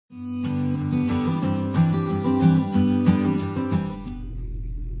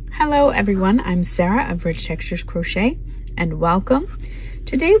Hello everyone, I'm Sarah of Rich Textures Crochet and welcome.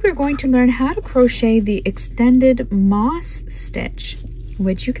 Today we're going to learn how to crochet the extended moss stitch,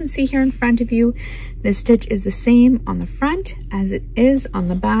 which you can see here in front of you. The stitch is the same on the front as it is on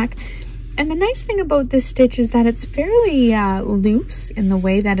the back. And the nice thing about this stitch is that it's fairly loose in the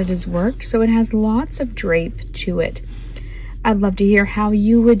way that it is worked, so it has lots of drape to it. I'd love to hear how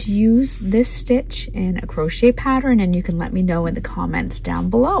you would use this stitch in a crochet pattern, and you can let me know in the comments down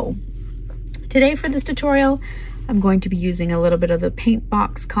below. Today for this tutorial, I'm going to be using a little bit of the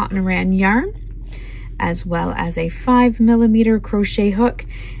Paintbox Cotton Aran yarn, as well as a 5mm crochet hook,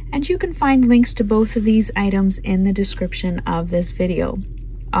 and you can find links to both of these items in the description of this video.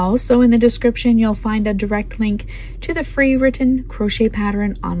 Also in the description, you'll find a direct link to the free written crochet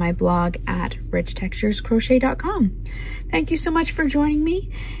pattern on my blog at richtexturescrochet.com. Thank you so much for joining me.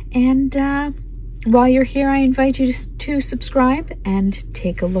 And while you're here, I invite you to subscribe and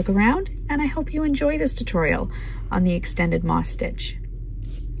take a look around. And I hope you enjoy this tutorial on the extended moss stitch.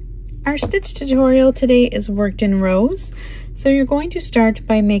 Our stitch tutorial today is worked in rows. So you're going to start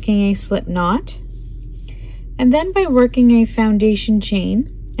by making a slip knot, and then by working a foundation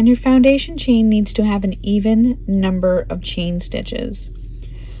chain. And your foundation chain needs to have an even number of chain stitches.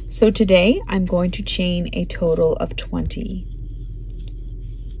 So today I'm going to chain a total of 20.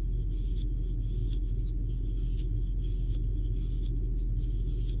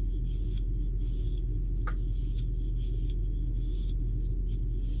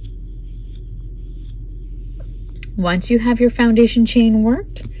 Once you have your foundation chain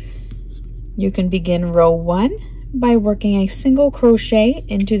worked, you can begin row 1 by working a single crochet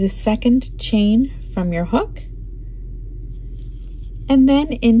into the second chain from your hook, and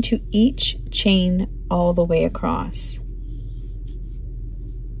then into each chain all the way across.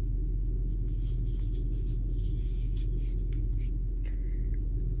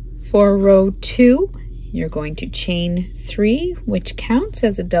 For row 2, you're going to chain 3, which counts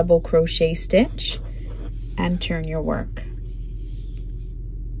as a double crochet stitch, and turn your work.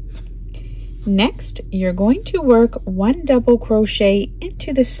 Next, you're going to work 1 double crochet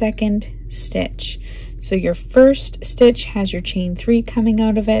into the second stitch. So your first stitch has your chain 3 coming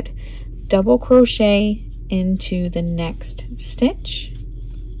out of it, double crochet into the next stitch,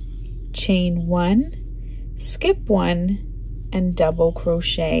 chain 1, skip 1, and double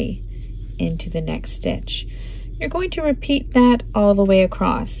crochet into the next stitch. You're going to repeat that all the way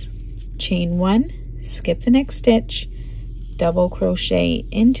across. Chain 1, skip the next stitch, double crochet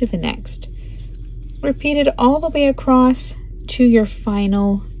into the next. Repeat it all the way across to your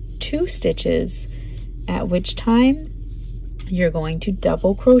final 2 stitches, at which time you're going to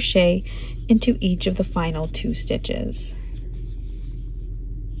double crochet into each of the final 2 stitches.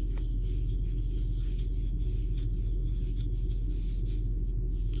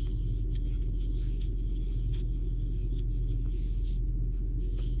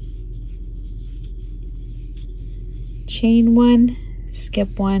 Chain 1,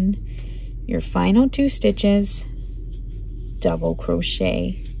 skip 1, your final 2 stitches, double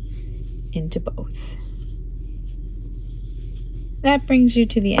crochet into both. That brings you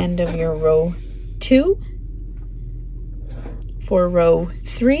to the end of your row 2. For row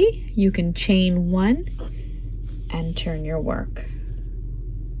 3, you can chain 1 and turn your work.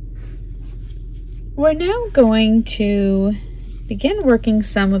 We're now going to begin working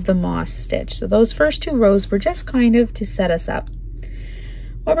some of the moss stitch. So those first 2 rows were just kind of to set us up.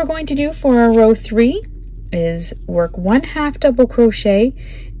 What we're going to do for our row 3 is work 1/2 double crochet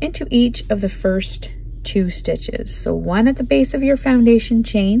into each of the first 2 stitches. So 1 at the base of your foundation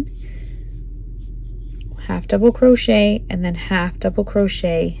chain, 1/2 double crochet, and then 1/2 double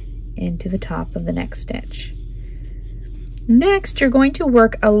crochet into the top of the next stitch. Next, you're going to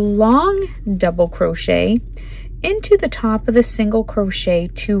work a long double crochet into the top of the single crochet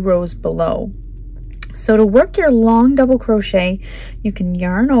 2 rows below. So to work your long double crochet, you can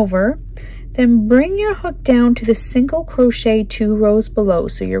yarn over, then bring your hook down to the single crochet 2 rows below.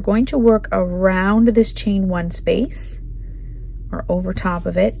 So you're going to work around this chain 1 space or over top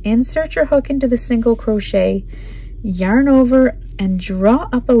of it, insert your hook into the single crochet, yarn over, and draw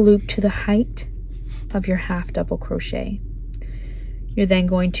up a loop to the height of your 1/2 double crochet. You're then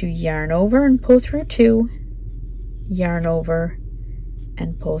going to yarn over and pull through 2, yarn over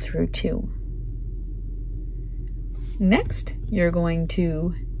and pull through 2. Next, you're going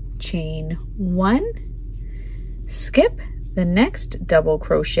to chain 1, skip the next double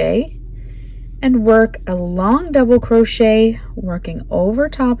crochet, and work a long double crochet, working over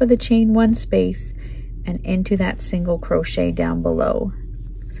top of the chain 1 space and into that single crochet down below.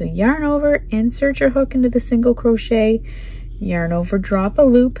 So yarn over, insert your hook into the single crochet, yarn over, drop a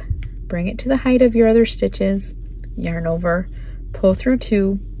loop, bring it to the height of your other stitches, yarn over, pull through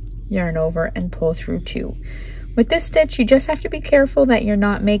 2, yarn over, and pull through 2. With this stitch, you just have to be careful that you're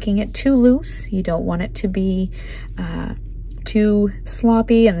not making it too loose. You don't want it to be too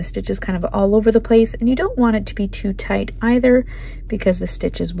sloppy and the stitches kind of all over the place, and you don't want it to be too tight either, because the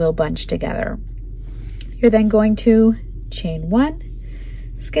stitches will bunch together. You're then going to chain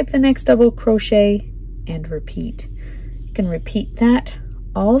 1, skip the next double crochet, and repeat. You can repeat that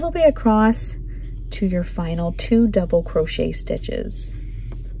all the way across to your final 2 double crochet stitches.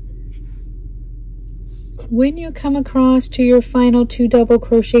 When you come across to your final 2 double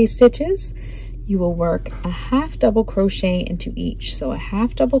crochet stitches, you will work a half double crochet into each. So a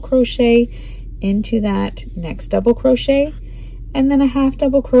half double crochet into that next double crochet, and then a half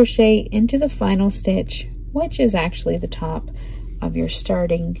double crochet into the final stitch, which is actually the top of your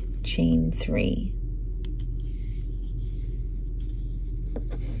starting chain 3.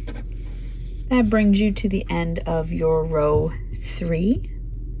 That brings you to the end of your row 3.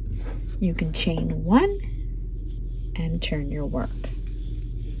 You can chain 1 and turn your work.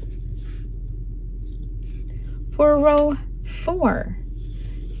 For row 4,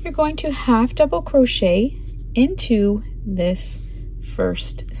 you're going to half double crochet into this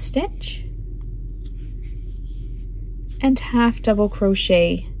first stitch and half double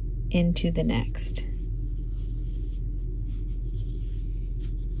crochet into the next.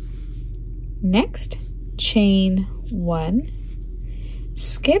 Next, chain 1,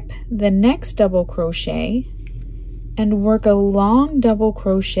 skip the next double crochet, and work a long double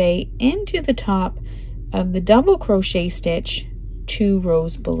crochet into the top of the double crochet stitch 2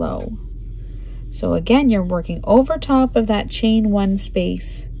 rows below. So again, you're working over top of that chain 1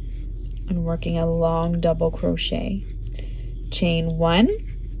 space and working a long double crochet. Chain 1,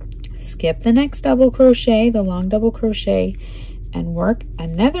 skip the next double crochet, the long double crochet, and work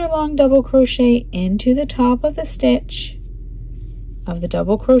another long double crochet into the top of the stitch of the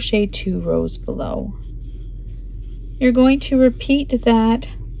double crochet 2 rows below. You're going to repeat that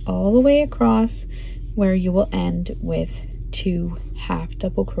all the way across, where you will end with 2 half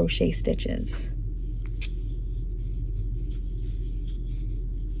double crochet stitches.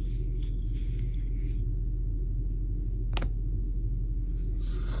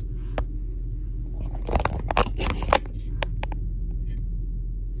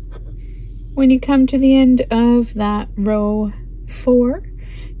 When you come to the end of that row 4,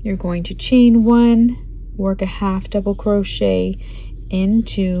 you're going to chain 1, work a half double crochet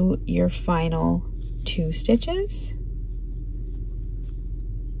into your final 2 stitches,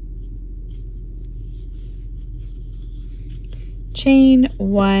 chain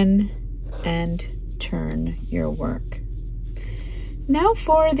 1, and turn your work. Now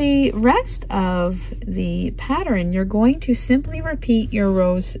for the rest of the pattern, you're going to simply repeat your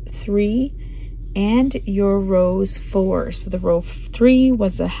rows 3 and your rows 4. So the row 3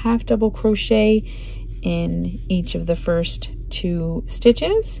 was a half double crochet in each of the first 2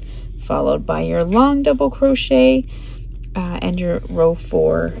 stitches, followed by your long double crochet and your row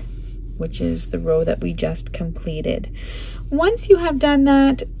 4, which is the row that we just completed. Once you have done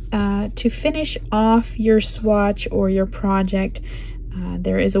that, to finish off your swatch or your project,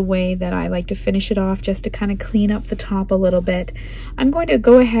 there is a way that I like to finish it off just to kind of clean up the top a little bit. I'm going to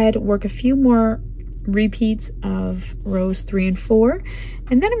go ahead, work a few more repeats of rows 3 and 4,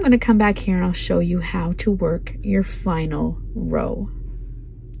 and then I'm going to come back here and I'll show you how to work your final row.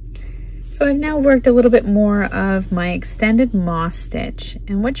 So I've now worked a little bit more of my extended moss stitch,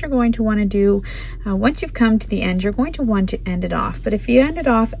 and what you're going to want to do once you've come to the end, you're going to want to end it off. But if you end it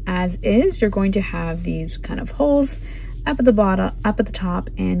off as is, you're going to have these kind of holes up at the bottom, up at the top,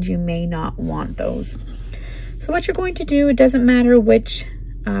 and you may not want those. So what you're going to do, it doesn't matter which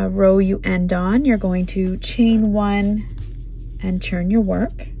row you end on, you're going to chain 1 and turn your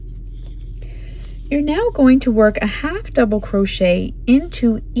work. You're now going to work a half double crochet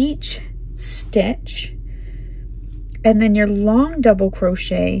into each stitch, and then your long double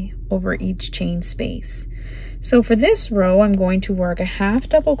crochet over each chain space. So for this row, I'm going to work a half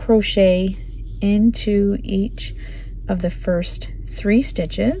double crochet into each of the first 3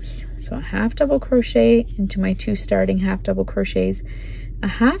 stitches. So a half double crochet into my 2 starting half double crochets, a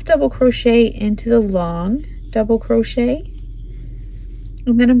half double crochet into the long double crochet,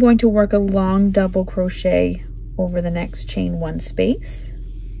 and then I'm going to work a long double crochet over the next chain 1 space,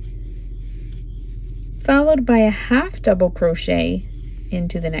 followed by a half double crochet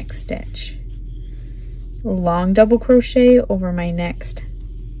into the next stitch, long double crochet over my next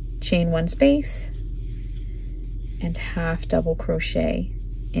chain 1 space, and half double crochet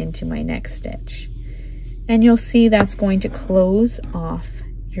into my next stitch. And you'll see that's going to close off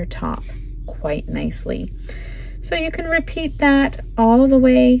your top quite nicely. So you can repeat that all the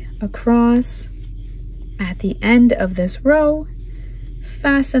way across. At the end of this row,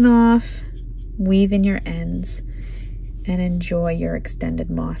 fasten off, weave in your ends, and enjoy your extended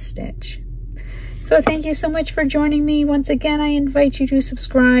moss stitch. So thank you so much for joining me. Once again, I invite you to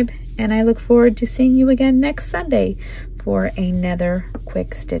subscribe, and I look forward to seeing you again next Sunday for another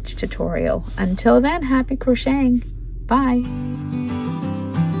quick stitch tutorial. Until then, happy crocheting. Bye.